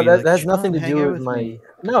 And no, that has like, nothing to do with me.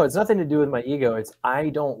 No, it's nothing to do with my ego. It's I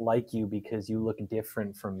don't like you because you look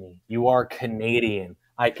different from me. You are Canadian.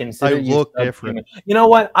 I consider you look different. You know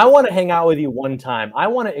what? I want to hang out with you one time. I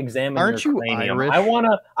want to examine Aren't your you cranium. Irish?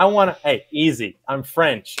 I want to. Hey, easy. I'm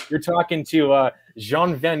French. You're talking to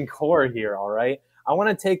Jean Van Cor here. All right. I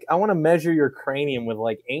want to measure your cranium with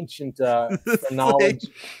like ancient knowledge.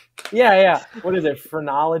 Yeah. What is it?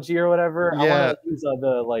 Phrenology or whatever. Yeah. I want to use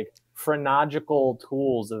the like phrenological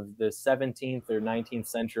tools of the 17th or 19th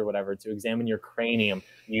century or whatever to examine your cranium,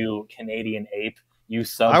 you Canadian ape, you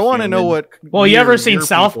subhuman. I want to know what. Well, you ever seen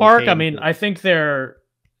South Park? I mean, I think their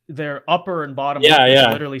upper and bottom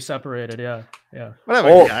yeah. literally separated. Yeah.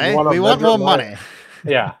 Whatever, guy. We want more money.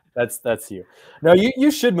 Yeah, that's you. No,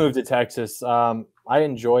 you should move to Texas. I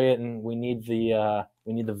enjoy it, and we need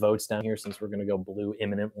the votes down here since we're going to go blue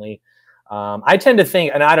imminently. I tend to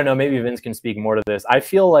think, and I don't know, maybe Vince can speak more to this. I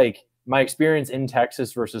feel like my experience in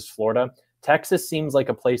Texas versus Florida, Texas seems like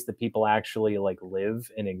a place that people actually like live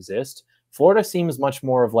and exist. Florida seems much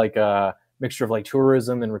more of like a mixture of like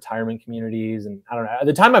tourism and retirement communities. And I don't know,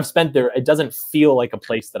 the time I've spent there, it doesn't feel like a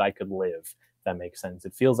place that I could live. If that makes sense.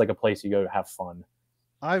 It feels like a place you go to have fun.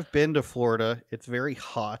 I've been to Florida. It's very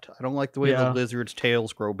hot. I don't like the way the lizards'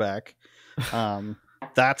 tails grow back.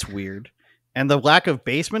 That's weird. And the lack of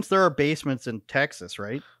basements. There are basements in Texas,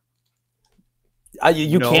 right?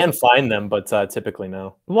 You can find them, but typically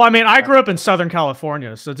no. Well, I mean, I grew up in Southern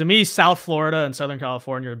California. So to me, South Florida and Southern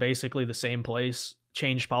California are basically the same place.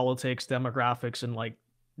 Changed politics, demographics, and like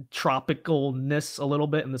tropicalness a little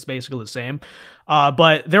bit, and it's basically the same.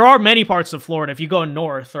 But there are many parts of Florida. If you go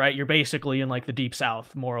north, right, you're basically in like the deep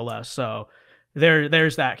south, more or less. So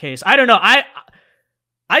there's that case. I don't know.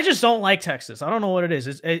 I just don't like Texas. I don't know what it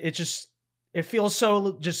is. It feels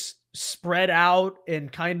so just spread out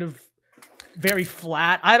and kind of very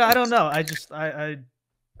flat. I don't know. I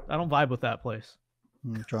don't vibe with that place.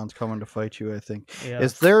 John's coming to fight you, I think. Yeah.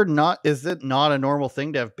 Is it not a normal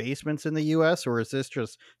thing to have basements in the US, or is this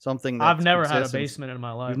just something that I've never had a basement in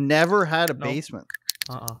my life? You've never had a basement?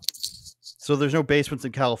 Uh-uh. So there's no basements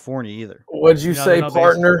in California either. What'd you say,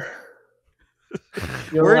 partner?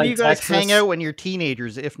 Where do you guys hang out when you're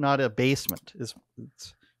teenagers, if not a basement? It's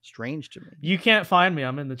strange to me. You can't find me.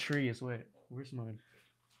 I'm in the trees. Wait, where's mine?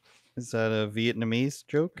 Is that a Vietnamese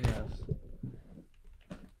joke? Yes.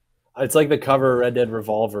 It's like the cover of Red Dead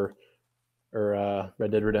Revolver or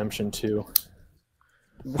Red Dead Redemption 2.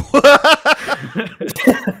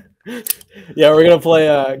 Yeah, we're gonna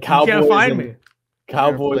play Cowboys. You can't find me.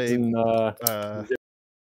 Cowboys and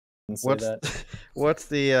and say What's that. what's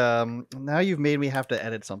the now you've made me have to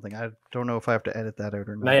edit something. I don't know if I have to edit that out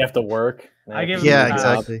or Now not. you have to work. Now I you have give to him do Yeah, your pass.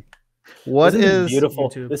 job. exactly. What Isn't this is beautiful?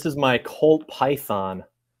 YouTube? This is my Colt Python.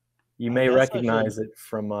 You I may guess I recognize should- it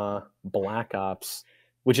from Black Ops,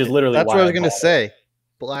 which is literally That's why what I was I gonna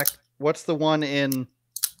bought it. say. What's the one in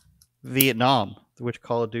Vietnam? Which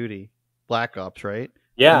Call of Duty? Black Ops, right?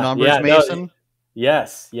 The Yeah, numbers yeah, no, Mason.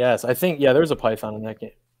 yes. I think there's a Python in that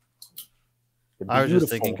game. I was just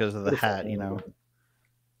thinking because of the beautiful hat, you know. handgun.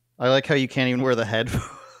 I like how you can't even wear the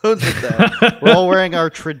headphones with that. We're all wearing our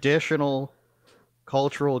traditional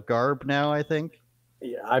cultural garb now, I think.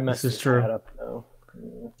 Yeah, I messed is this true. hat up though.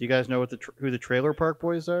 Do you guys know what who the Trailer Park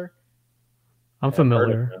Boys are? I'm I've heard of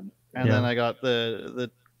familiar. them. And Yeah. then I got the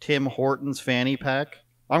Tim Hortons fanny pack.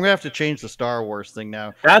 I'm gonna have to change the Star Wars thing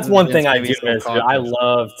now. That's Vince one thing I gave me do some miss. Dude. I context.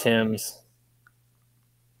 love Tim's.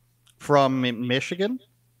 From Michigan.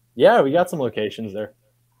 Yeah, we got some locations there.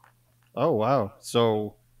 Oh wow!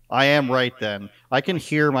 So I am right then. I can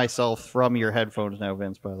hear myself from your headphones now,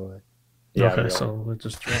 Vince. By the way. Yeah, Okay, we so let's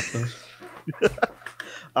just drop this.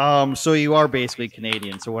 So you are basically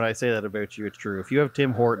Canadian. So when I say that about you, it's true. If you have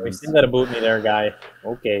Tim You Hortons, seem that boot me there, guy.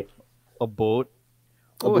 Okay. a boat.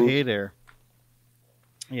 A Oh, boot. hey there.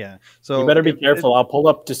 Yeah. So You better be careful. I'll pull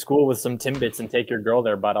up to school with some Timbits and take your girl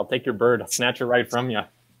there, bud. I'll take your bird. I'll snatch her right from you.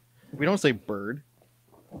 We don't say bird.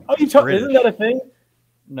 Oh, British. isn't that a thing?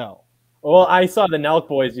 No. Well, I saw the Nelk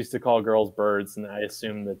boys used to call girls birds, and I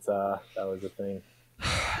assumed that that was a thing.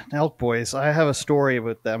 Elk Boys. I have a story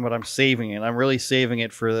with them, but I'm saving it. I'm really saving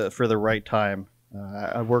it for the right time.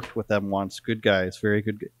 I worked with them once. Good guys, very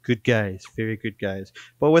good guys, very good guys.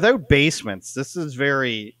 But without basements, this is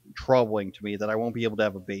very troubling to me that I won't be able to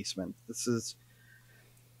have a basement. This is.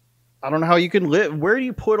 I don't know how you can live. Where do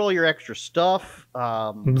you put all your extra stuff?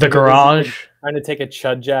 The garage. Trying to take a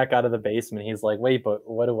chud jack out of the basement. He's like, wait, but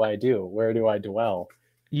what do I do? Where do I dwell?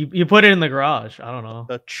 You put it in the garage. I don't know.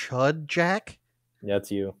 A chud jack? Yeah, it's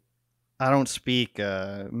you. I don't speak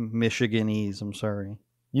Michiganese. I'm sorry.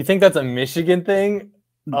 You think that's a Michigan thing?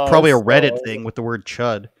 Oh, Probably a so- Reddit thing with the word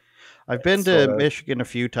chud. I've been to Sort of. Michigan a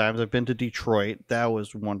few times. I've been to Detroit. That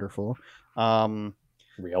was wonderful.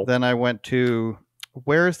 Real. Then I went to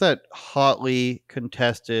where is that hotly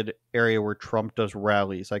contested area where Trump does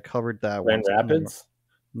rallies? I covered that Grand once. Rapids?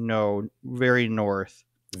 No, very north.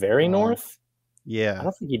 Very north? I Yeah,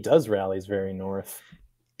 don't think he does rallies very north.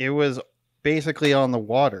 it was basically on the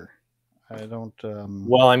water. I don't.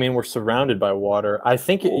 Well, I mean, we're surrounded by water. I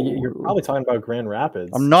think you're probably talking about Grand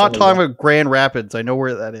Rapids. I'm not Some of talking the- about Grand Rapids. I know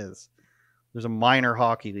where that is. There's a minor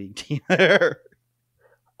hockey league team there.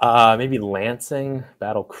 Maybe Lansing,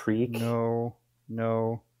 Battle Creek. No.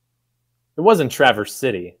 It wasn't Traverse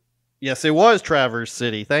City. Yes, it was Traverse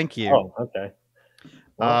City. Thank you. Oh, okay.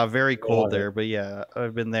 Well, Very cold water. there, but yeah,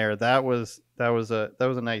 I've been there. That was a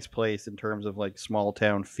nice place in terms of like small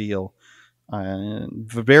town feel.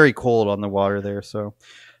 Very cold on the water there, so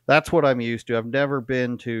that's what I'm used to. I've never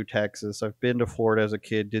been to Texas. I've been to Florida as a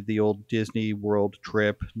kid. Did the old Disney World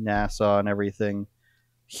trip, NASA, and everything.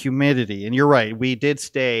 Humidity, and you're right. We did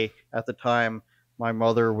stay at the time. My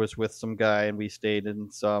mother was with some guy, and we stayed in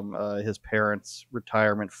some his parents'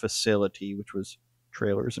 retirement facility, which was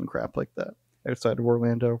trailers and crap like that outside of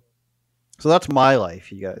Orlando. So that's my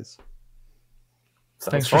life, you guys.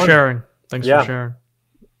 sounds Thanks for fun. sharing. Thanks Yeah. for sharing.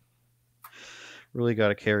 Really got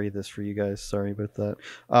to carry this for you guys. Sorry about that.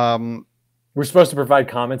 We're supposed to provide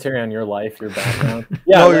commentary on your life, your background.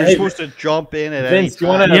 Yeah, No, you're hey, supposed to jump in at Vince, any you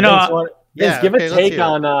want time. to? You know, Vince, yeah, give okay, a let's take hear it.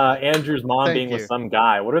 on Andrew's mom Thank being with you. some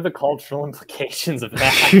guy. What are the cultural implications of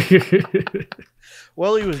that?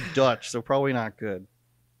 Well, he was Dutch, so probably not good.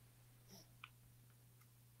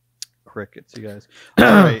 Crickets, you guys. All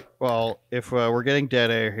right. Well, if we're getting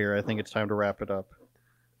dead air here, I think it's time to wrap it up.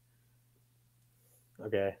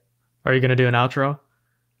 Okay. Are you gonna do an outro?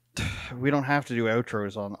 We don't have to do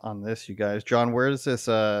outros on this, you guys. John, where is this?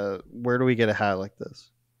 Where do we get a hat like this?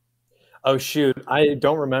 Oh shoot, I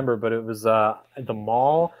don't remember, but it was at the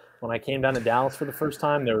mall when I came down to Dallas for the first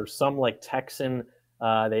time. There were some like Texan.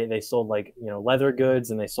 They sold like leather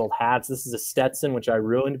goods and they sold hats. This is a Stetson, which I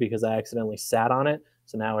ruined because I accidentally sat on it,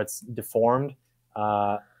 so now it's deformed,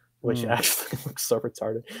 which actually looks so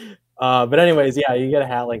retarded. But anyways, yeah, you get a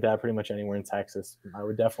hat like that pretty much anywhere in Texas. I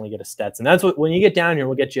would definitely get a Stetson. That's what when you get down here,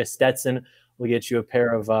 we'll get you a Stetson. We'll get you a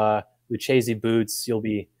pair of Lucchese boots. You'll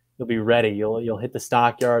be ready. You'll hit the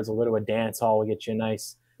stockyards. We'll go to a dance hall. We'll get you a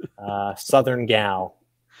nice Southern gal,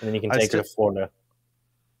 and then you can take her to Florida.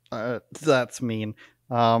 That's mean.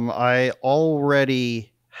 I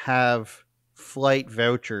already have flight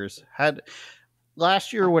vouchers.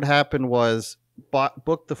 Last year, what happened was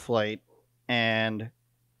booked the flight, and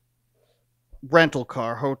rental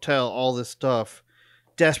car, hotel, all this stuff.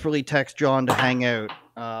 Desperately text John to hang out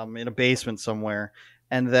in a basement somewhere,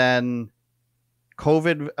 and then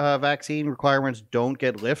COVID vaccine requirements don't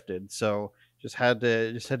get lifted, so just had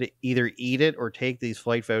to either eat it or take these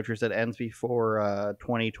flight vouchers that ends before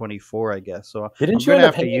 2024, I guess. So Didn't I'm you gonna end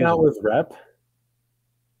up have to hanging use out them. with Rep?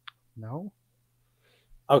 No.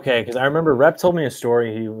 Okay, because I remember Rep told me a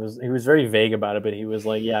story. He was very vague about it, but he was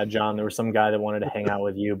like, "Yeah, John, there was some guy that wanted to hang out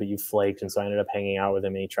with you, but you flaked, and so I ended up hanging out with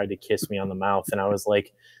him, and he tried to kiss me on the mouth." And I was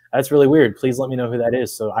like, "That's really weird. Please let me know who that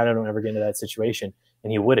is, so I don't ever get into that situation."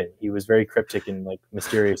 And he wouldn't. He was very cryptic and like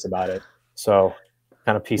mysterious about it. So,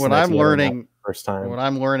 kind of piecing What that I'm together learning, first time. what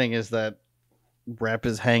I'm learning is that Rep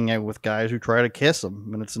is hanging out with guys who try to kiss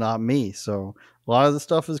him, and it's not me. So a lot of the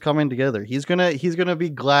stuff is coming together. He's gonna be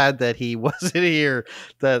glad that he wasn't here.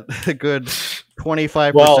 That a good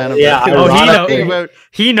 25% of yeah, that.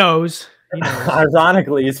 He knows.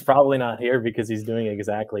 Ironically, he's probably not here because he's doing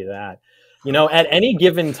exactly that. You know, at any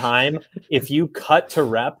given time, if you cut to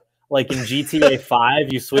Rep, like in GTA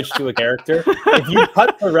 5, you switch to a character. If you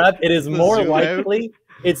cut to Rep, it is more likely.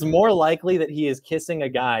 It's more likely that he is kissing a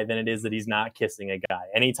guy than it is that he's not kissing a guy.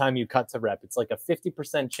 Anytime you cut to Rep, it's like a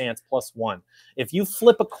 50% chance +1. If you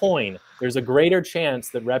flip a coin, there's a greater chance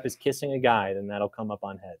that Rep is kissing a guy than that'll come up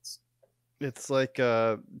on heads. It's like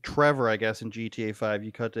Trevor, I guess, in GTA 5.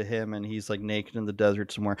 You cut to him and he's like naked in the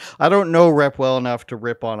desert somewhere. I don't know Rep well enough to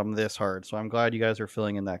rip on him this hard, so I'm glad you guys are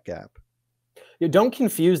filling in that gap. Don't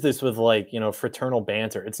confuse this with like, fraternal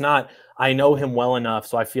banter. It's not, I know him well enough,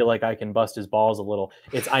 so I feel like I can bust his balls a little.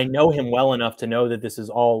 It's, I know him well enough to know that this is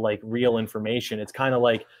all like real information. It's kind of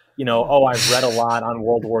like, oh, I've read a lot on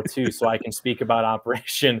World War II, so I can speak about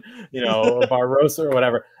Operation, Barbarossa or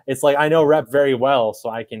whatever. It's like, I know Rep very well, so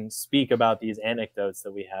I can speak about these anecdotes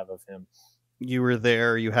that we have of him. You were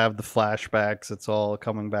there. You have the flashbacks. It's all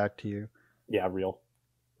coming back to you. Yeah, real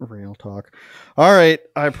talk. All right.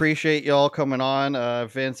 I appreciate y'all coming on.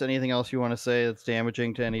 Vince, anything else you want to say that's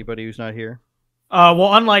damaging to anybody who's not here?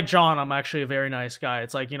 Well, unlike John, I'm actually a very nice guy.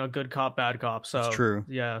 It's like, good cop, bad cop. So it's true.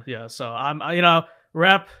 Yeah. So I'm,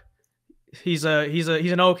 Rep, he's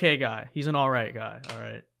an okay guy. He's an all right guy. All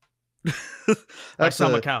right. By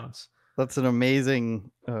some accounts. That's an amazing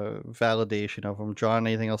validation of him. John,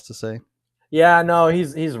 anything else to say? Yeah, no,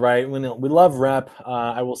 he's right. We love Rep.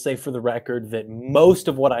 I will say for the record that most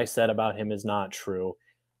of what I said about him is not true.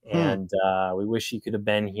 And we wish he could have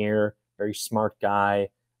been here. Very smart guy.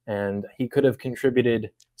 And he could have contributed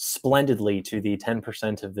splendidly to the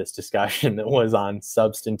 10% of this discussion that was on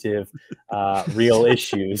substantive, real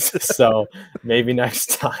issues. So maybe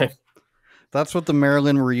next time. That's what the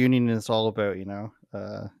Maryland reunion is all about,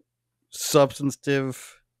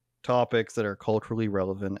 substantive topics that are culturally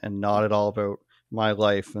relevant and not at all about my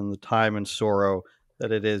life and the time and sorrow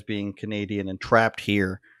that it is being Canadian and trapped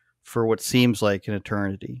here for what seems like an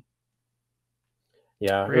eternity.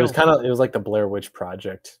 Yeah, it was like the Blair Witch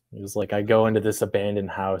Project. It was like I go into this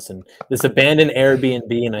abandoned house and this abandoned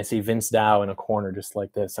Airbnb and I see Vince Dow in a corner just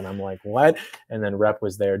like this and I'm like, what? And then Rep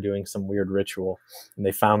was there doing some weird ritual and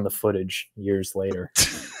they found the footage years later.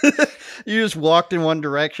 You just walked in one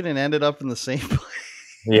direction and ended up in the same place.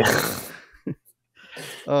 Yeah.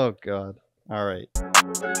 Oh God. All right.